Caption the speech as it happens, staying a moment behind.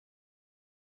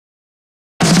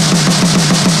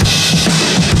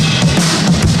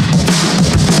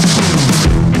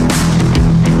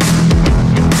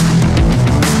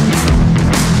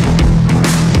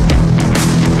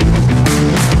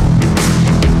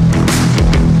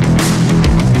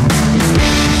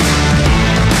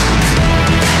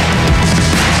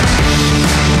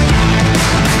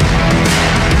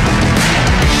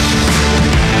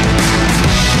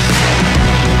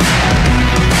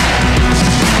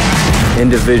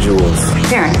individuals,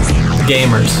 parents,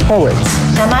 gamers, poets,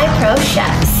 semi-pro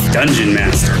chefs, dungeon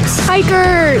masters,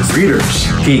 hikers, readers,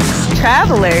 geeks,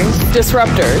 travelers,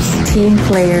 disruptors, team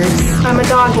players. I'm a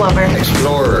dog lover,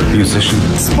 explorer, musician,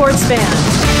 sports fan.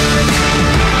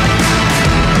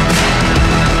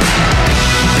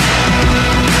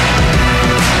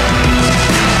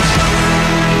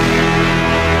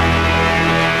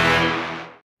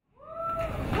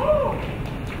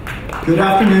 Good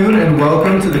afternoon and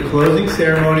welcome to the closing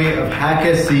ceremony of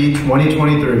HackSC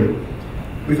 2023.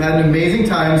 We've had an amazing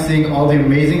time seeing all the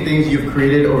amazing things you've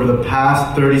created over the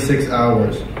past 36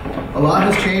 hours. A lot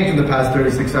has changed in the past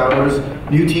 36 hours.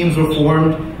 New teams were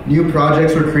formed, new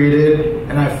projects were created,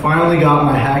 and I finally got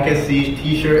my HackSC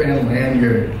t-shirt and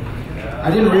lanyard. I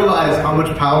didn't realize how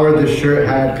much power this shirt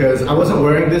had because I wasn't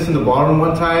wearing this in the ballroom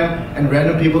one time and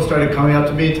random people started coming up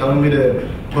to me telling me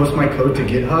to post my code to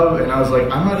GitHub, and I was like,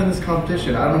 I'm not in this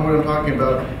competition, I don't know what I'm talking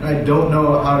about, and I don't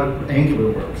know how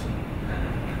Angular works.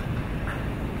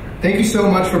 Thank you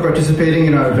so much for participating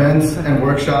in our events and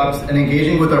workshops and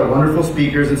engaging with our wonderful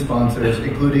speakers and sponsors,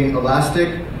 including Elastic,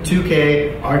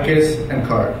 2K, Arcus, and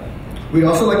CART. We'd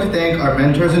also like to thank our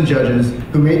mentors and judges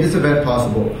who made this event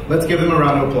possible. Let's give them a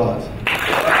round of applause.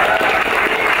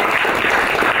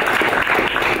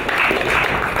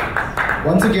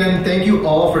 Once again, thank you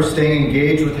all for staying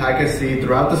engaged with HackSC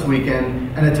throughout this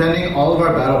weekend and attending all of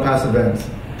our Battle Pass events.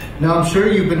 Now, I'm sure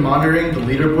you've been monitoring the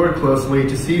leaderboard closely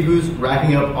to see who's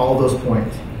racking up all those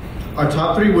points. Our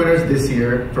top 3 winners this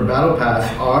year for Battle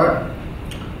Pass are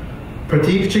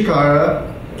Pratik Chikara,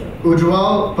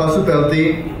 Ujwal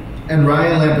Pasupelti, and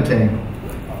Ryan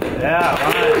Lampatang. Yeah,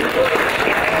 Ryan.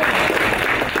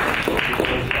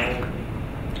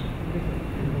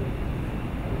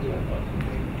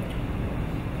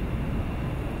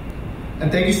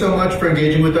 And thank you so much for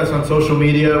engaging with us on social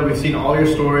media. We've seen all your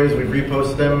stories. We've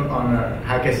reposted them on our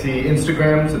HackSC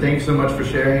Instagram. So thank you so much for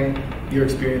sharing your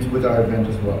experience with our event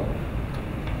as well.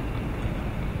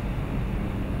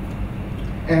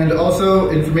 And also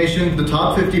information, the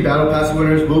top 50 Battle Pass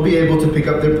winners will be able to pick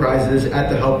up their prizes at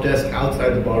the help desk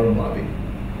outside the ballroom lobby.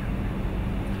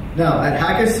 Now, at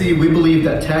HackSC, we believe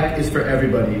that tech is for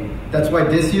everybody. That's why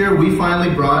this year we finally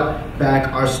brought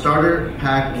back our starter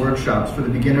pack workshops for the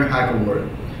Beginner Hack Award.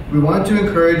 We wanted to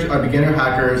encourage our beginner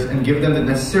hackers and give them the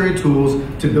necessary tools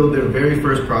to build their very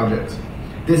first projects.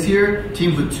 This year,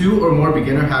 teams with 2 or more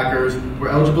beginner hackers were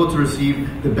eligible to receive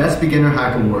the Best Beginner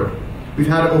Hack Award. We've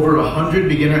had over 100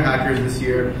 beginner hackers this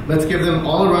year. Let's give them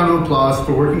all a round of applause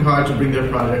for working hard to bring their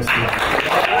projects to life.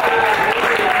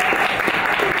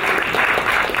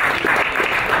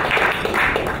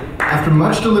 After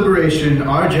much deliberation,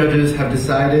 our judges have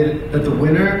decided that the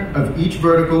winner of each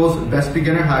vertical's Best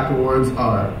Beginner Hack Awards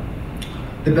are: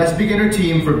 the Best Beginner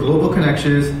Team for Global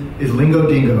Connections is Lingo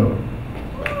Dingo.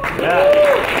 Yeah.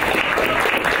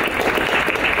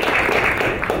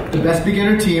 The Best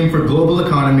Beginner Team for Global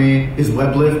Economy is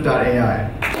Weblift.ai.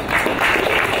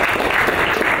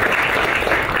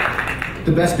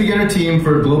 The Best Beginner Team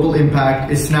for Global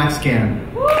Impact is SnackScan.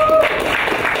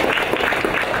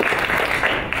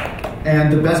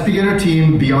 And the Best Beginner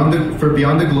Team for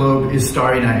Beyond the Globe is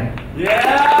Starry Night. Yeah!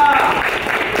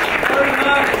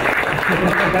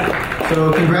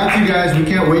 So congrats you guys, we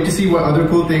can't wait to see what other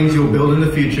cool things you'll build in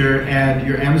the future, and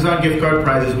your Amazon gift card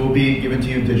prizes will be given to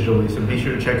you digitally, so be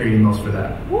sure to check your emails for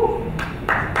that.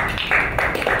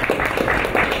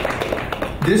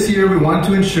 This year we want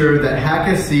to ensure that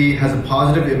HackSC has a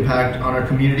positive impact on our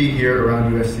community here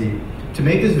around USC. To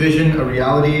make this vision a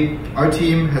reality, our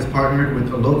team has partnered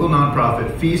with a local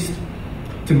nonprofit, Feast,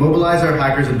 to mobilize our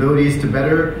hackers' abilities to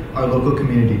better our local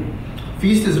community.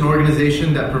 Feast is an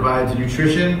organization that provides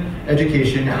nutrition,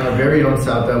 education in our very own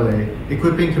South LA,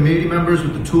 equipping community members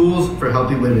with the tools for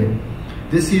healthy living.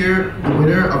 This year, the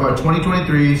winner of our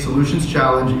 2023 Solutions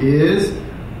Challenge is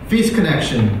Feast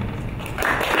Connection.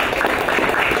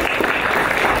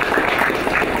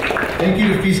 Thank you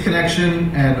to Feast Connection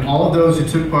and all of those who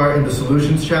took part in the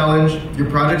Solutions Challenge. Your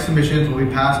project submissions will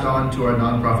be passed on to our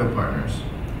nonprofit partners.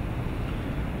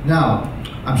 Now,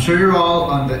 I'm sure you're all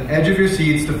on the edge of your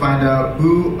seats to find out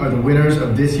who are the winners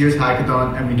of this year's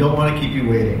hackathon, and we don't want to keep you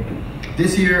waiting.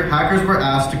 This year, hackers were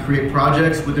asked to create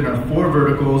projects within our 4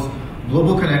 verticals: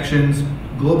 global connections,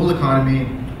 global economy,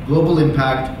 global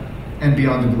impact, and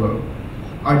beyond the globe.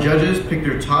 Our judges picked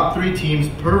their top 3 teams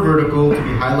per vertical to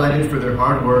be highlighted for their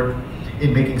hard work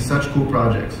in making such cool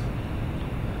projects.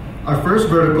 Our first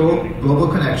vertical, Global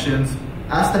Connections,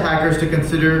 asked the hackers to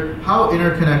consider how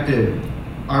interconnected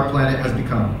our planet has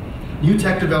become. New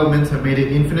tech developments have made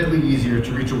it infinitely easier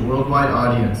to reach a worldwide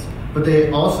audience, but they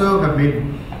also have made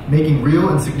making real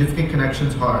and significant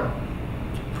connections hard.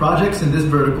 Projects in this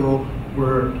vertical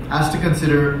were asked to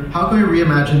consider how can we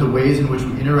reimagine the ways in which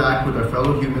we interact with our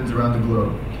fellow humans around the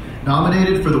globe.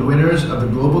 Nominated for the winners of the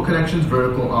Global Connections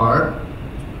vertical are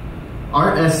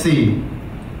HackSC,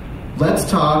 Let's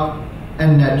Talk,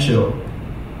 and NetChill.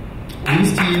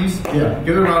 These teams, give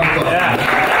it a round of applause.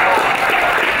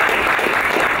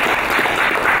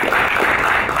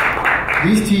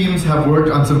 These teams have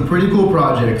worked on some pretty cool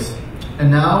projects. And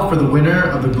now for the winner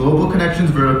of the Global Connections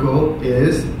vertical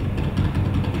is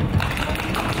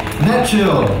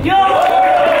NetChill. You guys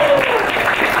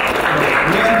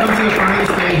can come to the front of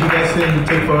the stage. You guys can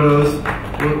take photos.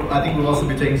 I think we'll also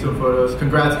be taking some photos.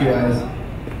 Congrats, guys.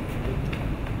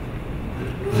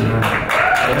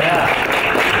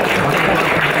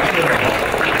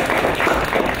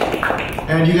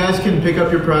 And you guys can pick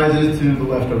up your prizes to the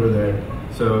left over there.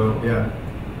 So,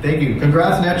 thank you.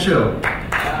 Congrats, NetChill.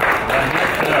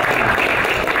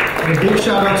 And a big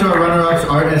shout out to our runner-ups,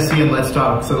 HackSC and Let's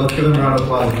Talk. So let's give them a round of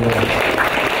applause as well.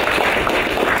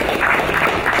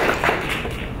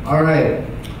 All right.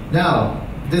 Now,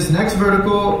 this next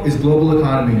vertical is global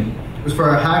economy. It's for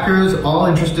our hackers all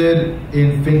interested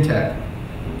in fintech.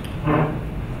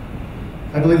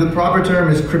 I believe the proper term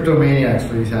is cryptomaniacs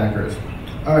for these hackers.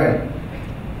 All right.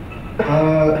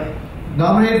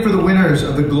 Nominated for the winners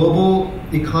of the global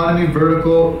economy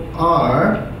vertical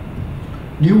are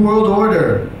New World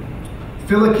Order,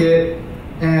 Filikit,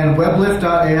 and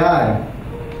Weblift.ai.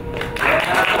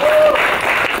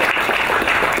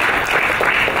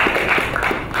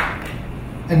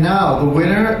 And now the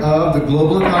winner of the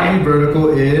global economy vertical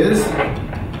is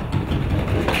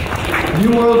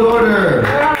New World Order.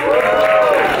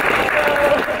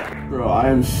 Bro, I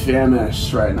am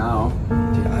famished right now.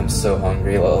 Dude, I'm so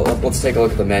hungry. Well, let's take a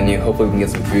look at the menu. Hopefully we can get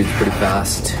some food pretty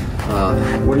fast.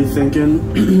 What are you thinking?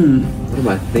 What am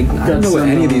I thinking? I don't know what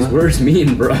any of these words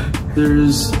mean, bro.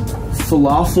 There's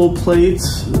falafel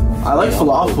plates. I like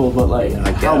falafel, but like,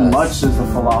 how much is the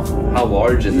falafel? How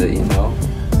large is it, you know?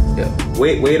 Yeah.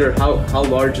 Waiter, how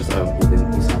large is... Oh,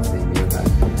 he's not saying me. Okay.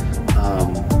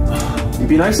 It'd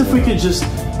be nice if we could just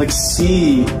like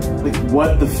see like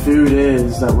what the food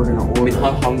is that we're gonna order. I mean,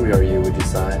 how hungry are you, would you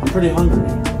say? I'm pretty hungry.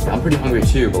 Yeah, I'm pretty hungry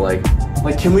too, but like,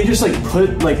 can we just like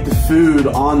put like the food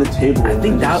on the table? I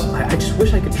think that I just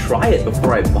wish I could try it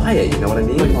before I buy it. You know what I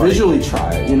mean? Like visually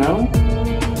try it, you know?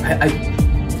 I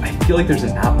feel like there's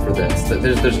an app for this.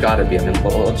 There's got to be. I mean,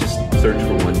 let's just search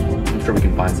for one. I'm sure we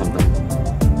can find something.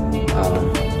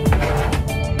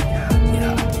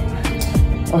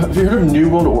 Have you heard of New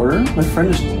World Order? My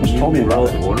friend just told me about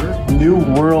it. New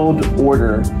World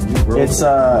Order. It's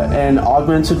an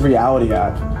augmented reality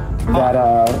app that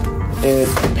it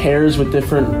pairs with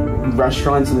different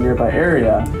restaurants in the nearby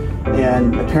area,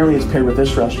 and apparently it's paired with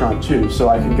this restaurant too. So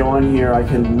I can go on here, I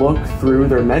can look through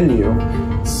their menu,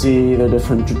 see their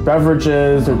different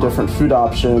beverages, their different food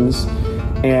options,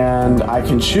 and I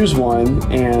can choose one,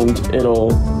 and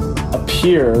it'll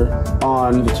appear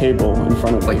on the table in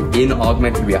front of me. Like in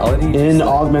augmented reality? In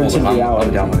augmented reality.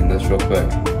 I'm downloading this real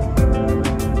quick.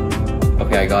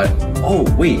 Okay, I got it. Oh,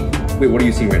 wait, what are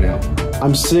you seeing right now?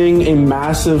 I'm seeing a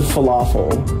massive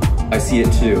falafel. I see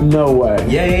it too. No way.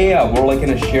 Yeah. We're like in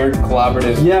a shared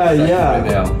collaborative section right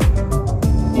now.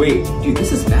 Wait, dude,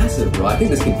 this is massive, bro. I think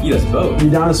this can feed us both. You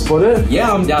down to split it?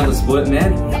 Yeah, I'm down to split,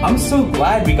 man. I'm so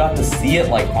glad we got to see it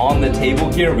like on the table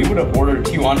here. We would have ordered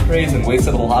 2 entrees and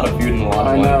wasted a lot of food and a lot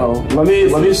of money. I know.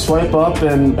 Let me swipe up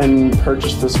and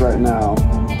purchase this right now.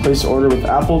 Place order with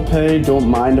Apple Pay. Don't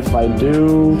mind if I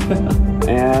do.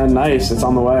 And nice, it's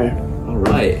on the way. All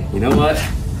right. You know what?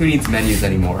 Who needs menus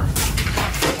anymore?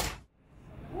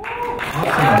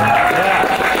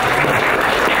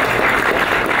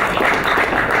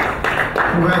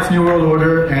 Congrats, New World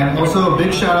Order, and also a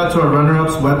big shout out to our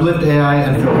runner-ups, Weblift AI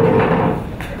and Filikit.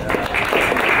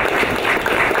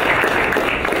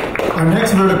 Our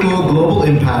next vertical, Global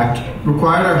Impact,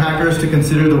 required our hackers to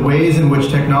consider the ways in which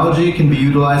technology can be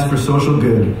utilized for social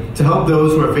good to help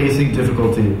those who are facing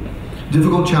difficult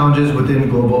challenges within the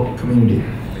global community.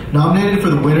 Nominated for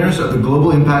the winners of the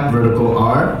Global Impact vertical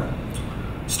are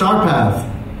StarPath,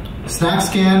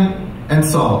 SnackScan, and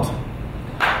Salt.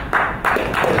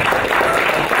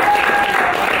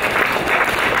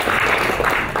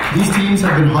 These teams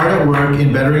have been hard at work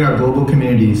in bettering our global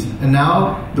communities. And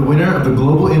now, the winner of the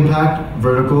Global Impact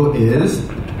vertical is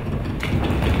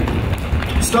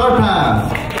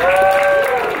StarPath.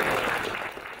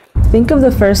 Think of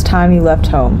the first time you left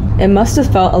home. It must have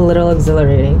felt a little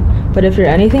exhilarating, but if you're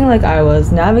anything like I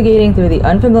was, navigating through the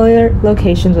unfamiliar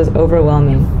locations was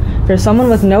overwhelming. For someone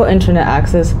with no internet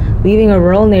access, leaving a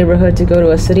rural neighborhood to go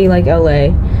to a city like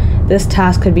LA, this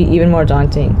task could be even more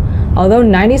daunting. Although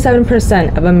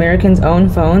 97% of Americans own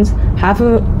phones, half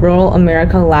of rural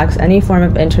America lacks any form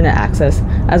of internet access.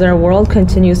 As our world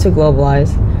continues to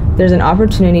globalize, there's an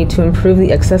opportunity to improve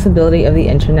the accessibility of the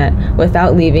internet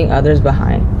without leaving others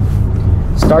behind.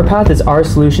 StarPath is our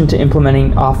solution to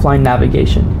implementing offline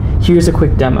navigation. Here's a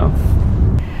quick demo.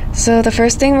 So the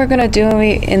first thing we're going to do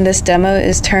in this demo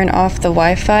is turn off the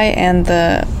Wi-Fi and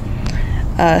the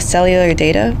cellular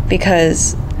data,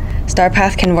 because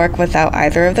StarPath can work without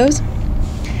either of those.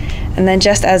 And then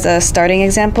just as a starting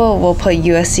example, we'll put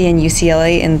USC and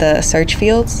UCLA in the search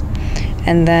fields,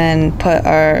 and then put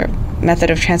our method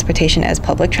of transportation as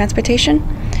public transportation,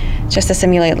 just to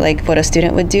simulate like what a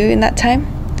student would do in that time.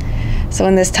 So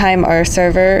in this time, our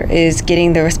server is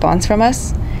getting the response from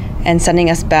us and sending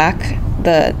us back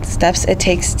the steps it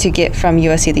takes to get from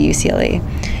USC to UCLA.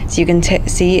 So you can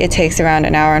see it takes around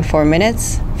an hour and 4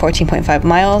 minutes, 14.5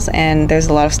 miles, and there's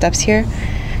a lot of steps here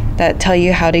that tell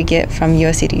you how to get from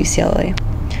USC to UCLA.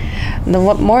 The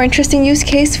more interesting use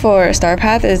case for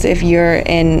StarPath is if you're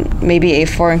in maybe a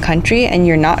foreign country and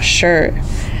you're not sure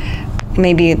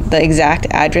maybe the exact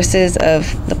addresses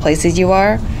of the places you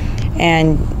are,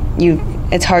 and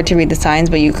it's hard to read the signs,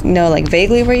 but you know like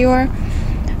vaguely where you are.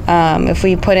 If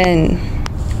we put in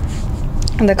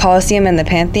the Colosseum and the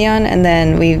Pantheon, and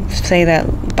then we say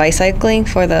that bicycling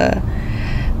for the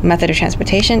method of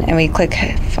transportation, and we click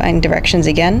find directions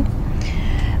again,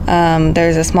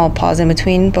 there's a small pause in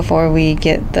between before we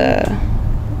get the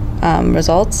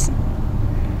results.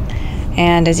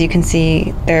 And as you can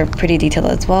see, they're pretty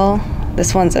detailed as well.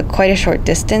 This one's quite a short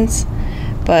distance,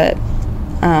 but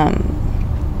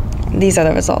these are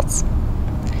the results.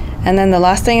 And then the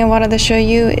last thing I wanted to show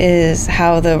you is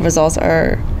how the results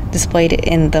are displayed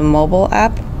in the mobile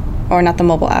app, or not the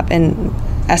mobile app, in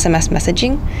SMS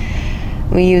messaging.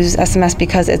 We use SMS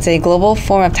because it's a global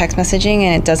form of text messaging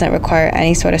and it doesn't require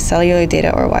any sort of cellular data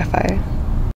or Wi-Fi.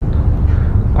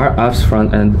 Our app's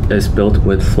front end is built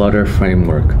with Flutter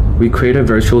framework. We created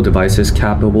virtual devices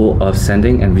capable of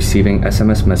sending and receiving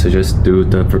SMS messages through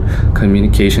the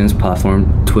communications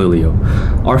platform Twilio.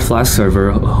 Our Flask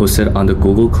server hosted on the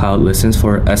Google Cloud listens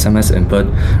for SMS input,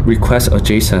 requests a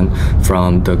JSON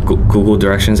from the Google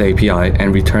Directions API,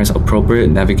 and returns appropriate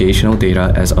navigational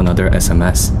data as another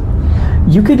SMS.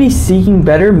 You could be seeking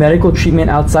better medical treatment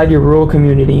outside your rural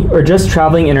community, or just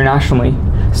traveling internationally.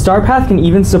 StarPath can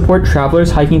even support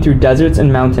travelers hiking through deserts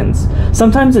and mountains.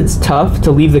 Sometimes it's tough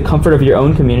to leave the comfort of your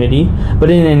own community, but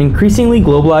in an increasingly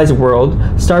globalized world,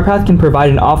 StarPath can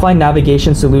provide an offline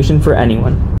navigation solution for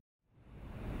anyone.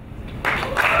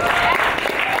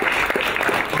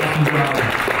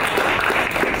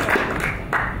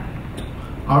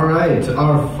 All right,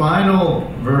 our final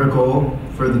vertical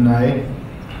for the night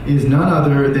is none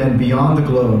other than Beyond the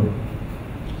Globe.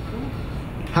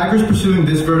 Hackers pursuing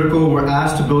this vertical were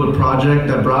asked to build a project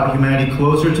that brought humanity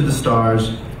closer to the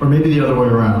stars, or maybe the other way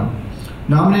around.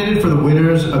 Nominated for the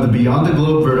winners of the Beyond the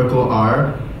Globe vertical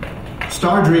are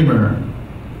Star Dreamer,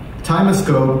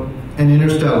 Timescope, and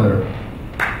Interstellar.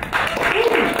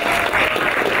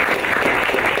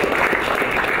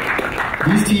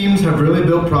 These teams have really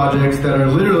built projects that are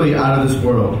literally out of this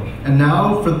world. And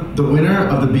now for the winner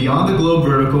of the Beyond the Globe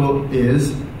vertical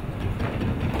is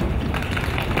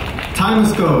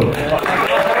Timescope.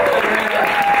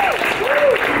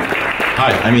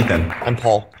 Hi, I'm Ethan. I'm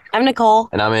Paul. I'm Nicole.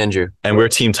 And I'm Andrew. And we're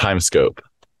Team Timescope.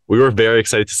 We were very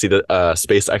excited to see the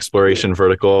space exploration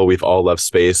vertical. We've all loved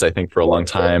space, I think, for a long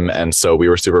time. And so we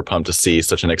were super pumped to see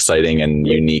such an exciting and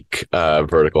unique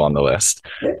vertical on the list.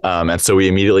 And so we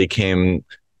immediately came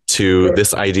to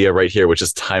this idea right here, which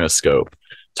is Timescope.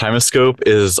 Timescope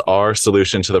is our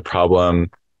solution to the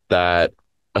problem that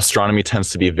astronomy tends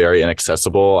to be very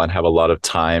inaccessible and have a lot of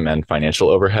time and financial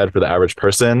overhead for the average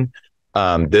person.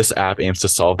 This app aims to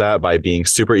solve that by being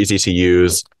super easy to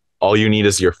use. All you need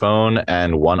is your phone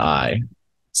and one eye.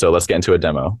 So let's get into a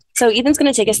demo. So Ethan's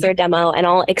going to take us through a demo and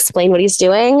I'll explain what he's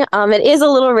doing. It is a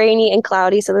little rainy and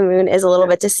cloudy, so the moon is a little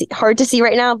bit hard to see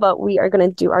right now, but we are going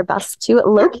to do our best to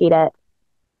locate it.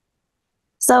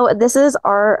 So this is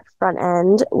our front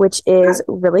end, which is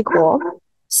really cool.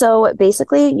 So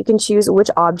basically you can choose which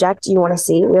object you want to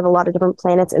see. We have a lot of different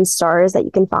planets and stars that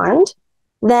you can find.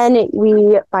 Then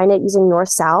we find it using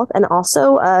north-south and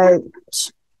also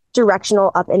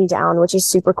directional up and down, which is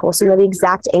super cool. So you know the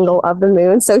exact angle of the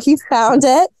moon. So he found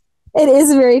it. It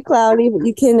is very cloudy, but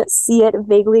you can see it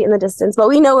vaguely in the distance. But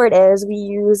we know where it is. We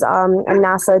use a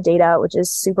NASA data, which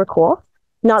is super cool.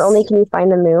 Not only can you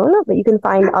find the moon, but you can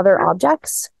find other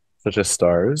objects. Such as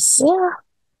stars. Yeah.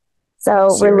 So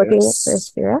Sirius. We're looking for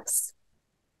Sirius.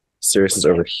 Sirius is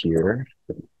over here.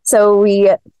 So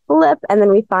we flip, and then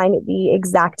we find the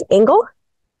exact angle.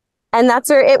 And that's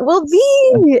where it will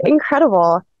be.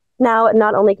 Incredible. Now,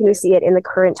 not only can you see it in the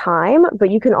current time, but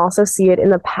you can also see it in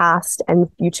the past and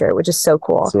future, which is so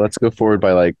cool. So let's go forward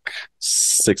by like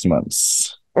 6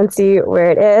 months. And see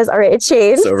where it is. All right, it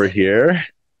changed. It's over here.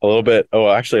 A little bit. Oh,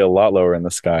 actually a lot lower in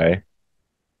the sky.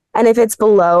 And if it's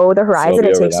below the horizon,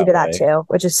 it takes you to that way. too,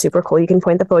 which is super cool. You can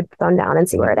point the phone down and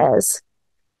see where it is.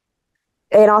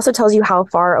 It also tells you how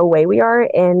far away we are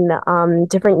in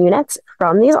different units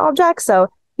from these objects. So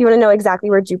you want to know exactly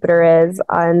where Jupiter is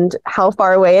and how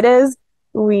far away it is.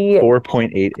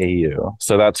 4.8 AU.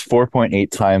 So that's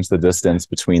 4.8 times the distance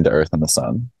between the Earth and the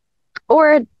Sun.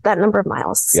 Or that number of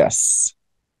miles. Yes.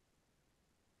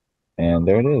 And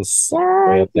there it is. Yay.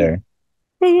 Right up there.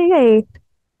 Yay.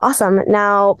 Awesome.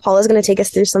 Now, Paula's going to take us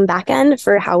through some back end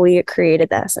for how we created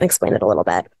this and explain it a little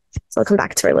bit. So I'll come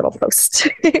back to our little post.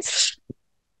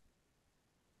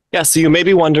 Yeah, so you may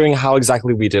be wondering how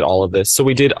exactly we did all of this. So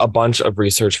we did a bunch of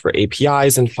research for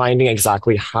APIs and finding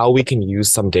exactly how we can use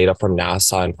some data from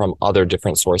NASA and from other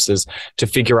different sources to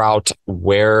figure out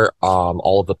where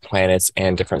all of the planets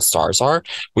and different stars are.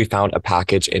 We found a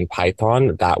package in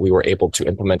Python that we were able to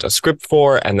implement a script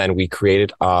for, and then we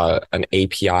created an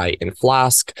API in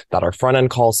Flask that our front end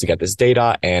calls to get this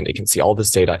data, and it can see all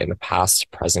this data in the past,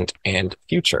 present, and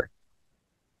future.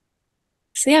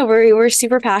 So yeah, we're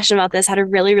super passionate about this, had a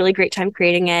really, really great time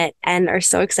creating it, and are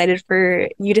so excited for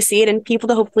you to see it and people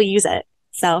to hopefully use it.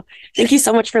 So thank you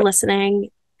so much for listening,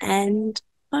 and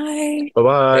bye.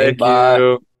 Bye-bye. Thank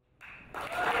you.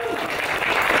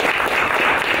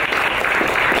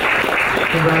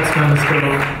 Congrats,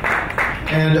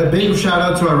 Scope. And a big shout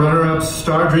out to our runner-ups,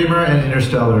 Star Dreamer and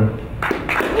Interstellar.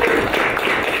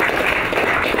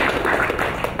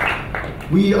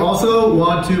 We also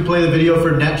want to play the video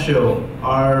for NetChill,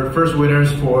 our first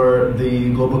winners for the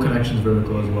Global Connections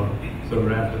vertical as well. So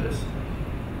right after this.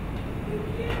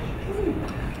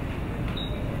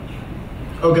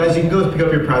 Oh guys, you can go pick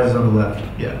up your prizes on the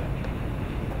left. Yeah.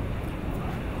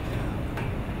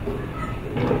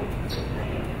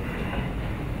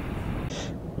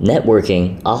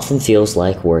 Networking often feels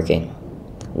like working.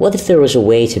 What if there was a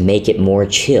way to make it more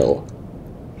chill?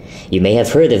 You may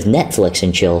have heard of Netflix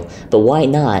and chill, but why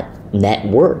not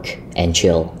network and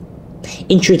chill?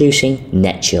 Introducing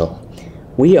NetChill.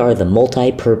 We are the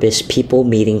multi-purpose people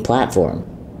meeting platform,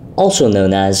 also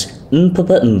known as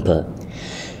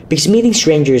Oompa. Because meeting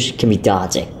strangers can be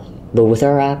daunting, but with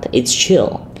our app, it's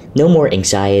chill. No more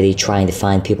anxiety trying to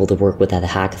find people to work with at a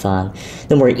hackathon.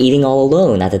 No more eating all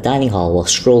alone at the dining hall while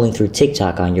scrolling through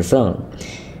TikTok on your phone.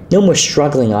 No more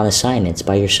struggling on assignments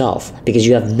by yourself because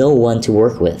you have no one to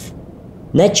work with.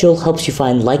 NetChill helps you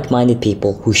find like-minded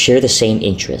people who share the same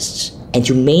interests and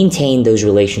to maintain those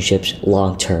relationships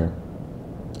long-term.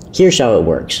 Here's how it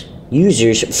works.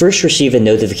 Users first receive a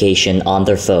notification on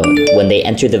their phone when they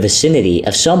enter the vicinity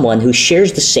of someone who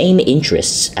shares the same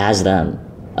interests as them.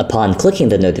 Upon clicking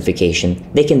the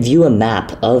notification, they can view a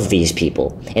map of these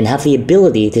people and have the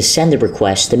ability to send a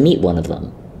request to meet one of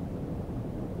them.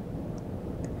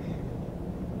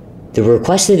 The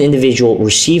requested individual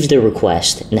receives the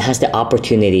request and has the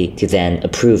opportunity to then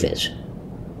approve it.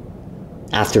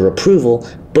 After approval,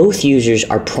 both users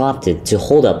are prompted to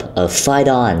hold up a "Fight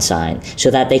On" sign so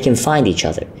that they can find each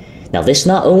other. Now, this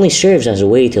not only serves as a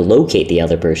way to locate the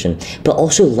other person, but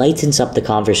also lightens up the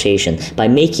conversation by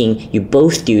making you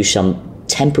both do some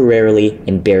temporarily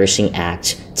embarrassing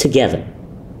acts together.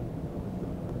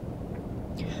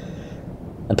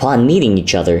 Upon meeting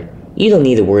each other, you don't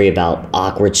need to worry about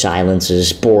awkward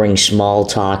silences, boring small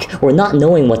talk, or not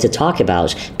knowing what to talk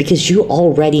about because you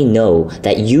already know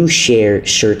that you share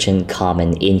certain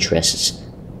common interests.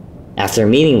 After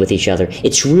meeting with each other,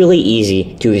 it's really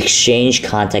easy to exchange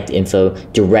contact info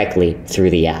directly through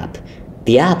the app.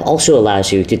 The app also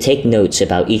allows you to take notes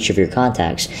about each of your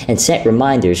contacts and set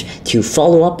reminders to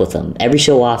follow up with them every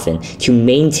so often to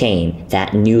maintain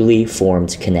that newly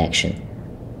formed connection.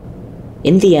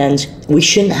 In the end, we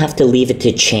shouldn't have to leave it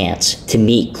to chance to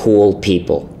meet cool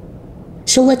people.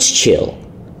 So let's chill.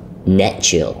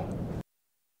 NetChill.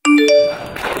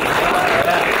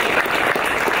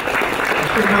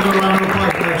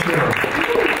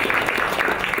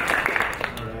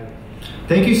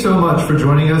 Thank you so much for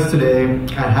joining us today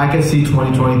at HackSC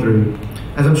 2023.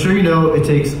 As I'm sure you know, it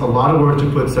takes a lot of work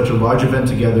to put such a large event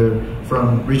together,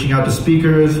 from reaching out to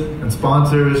speakers and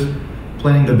sponsors,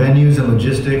 planning the venues and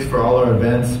logistics for all our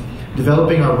events,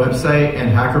 developing our website and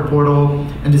hacker portal,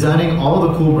 and designing all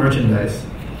the cool merchandise.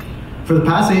 For the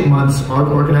past 8 months, our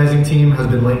organizing team has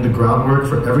been laying the groundwork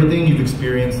for everything you've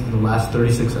experienced in the last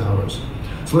 36 hours.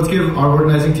 So let's give our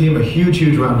organizing team a huge,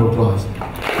 huge round of applause.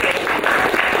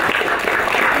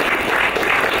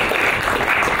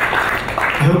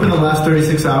 the last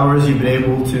 36 hours you've been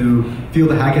able to feel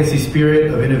the HackSC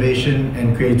spirit of innovation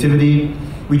and creativity.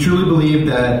 We truly believe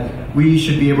that we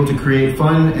should be able to create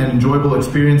fun and enjoyable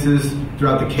experiences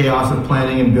throughout the chaos of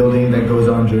planning and building that goes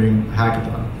on during a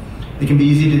hackathon. It can be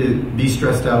easy to be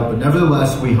stressed out, but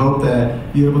nevertheless, we hope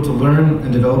that you're able to learn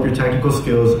and develop your technical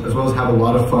skills, as well as have a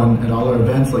lot of fun at all our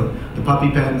events like the puppy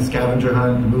pen, the scavenger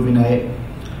hunt, the movie night.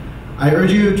 I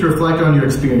urge you to reflect on your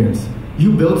experience.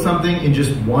 You built something in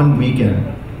just one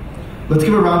weekend. Let's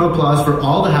give a round of applause for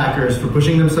all the hackers for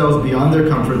pushing themselves beyond their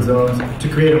comfort zones to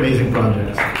create amazing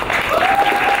projects.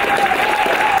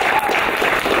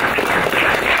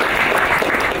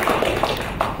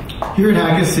 Here at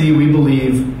HackSC, we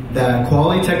believe that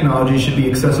quality technology should be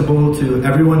accessible to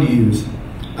everyone to use.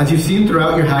 As you've seen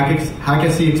throughout your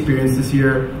HackSC experience this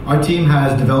year, our team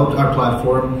has developed our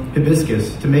platform,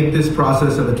 Hibiscus, to make this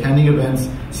process of attending events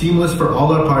seamless for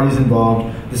all our parties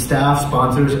involved, the staff,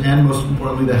 sponsors, and most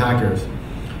importantly, the hackers.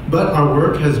 But our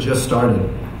work has just started.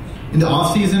 In the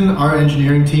off-season, our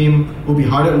engineering team will be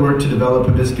hard at work to develop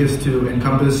Hibiscus to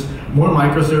encompass more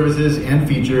microservices and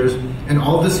features, and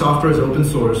all of this software is open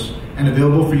source and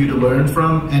available for you to learn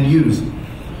from and use.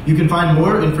 You can find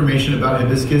more information about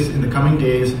Hibiscus in the coming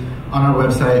days on our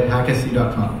website,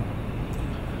 hackathon.com.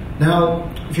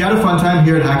 Now, if you had a fun time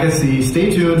here at HackSC,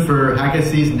 stay tuned for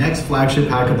HackSC's next flagship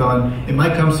hackathon. It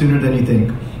might come sooner than you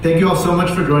think. Thank you all so much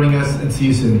for joining us, and see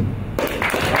you soon.